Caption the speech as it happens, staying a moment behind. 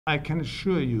I can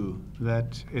assure you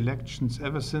that elections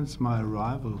ever since my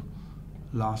arrival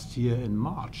last year in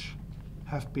March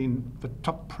have been the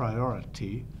top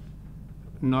priority,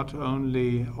 not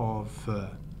only of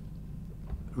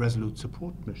Resolute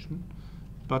Support Mission,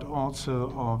 but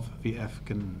also of the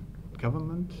Afghan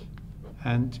government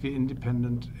and the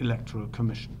Independent Electoral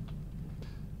Commission.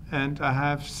 And I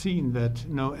have seen that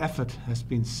no effort has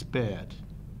been spared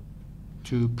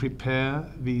to prepare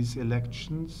these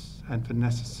elections and the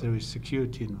necessary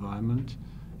security environment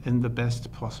in the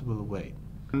best possible way.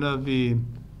 Under the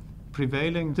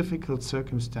prevailing difficult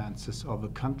circumstances of a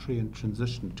country in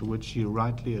transition to which you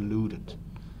rightly alluded,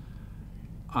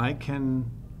 I can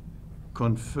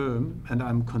confirm, and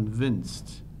I'm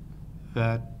convinced,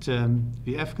 that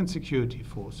the Afghan security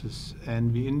forces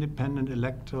and the Independent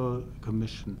Electoral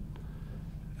Commission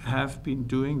have been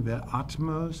doing their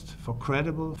utmost for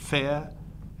credible, fair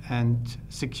and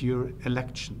secure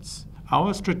elections.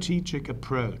 Our strategic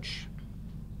approach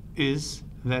is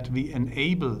that we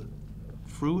enable,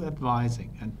 through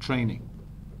advising and training,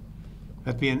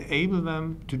 that we enable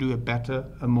them to do a better,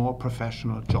 a more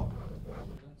professional job.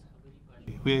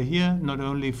 We are here not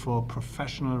only for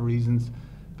professional reasons,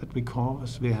 but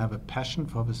because we have a passion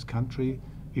for this country.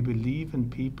 We believe in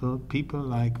people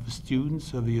like the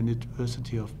students of the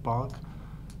University of Balkh,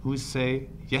 who say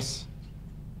yes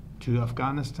to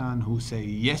Afghanistan, who say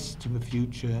yes to the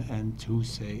future, and who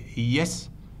say yes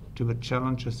to the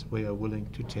challenges we are willing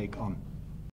to take on.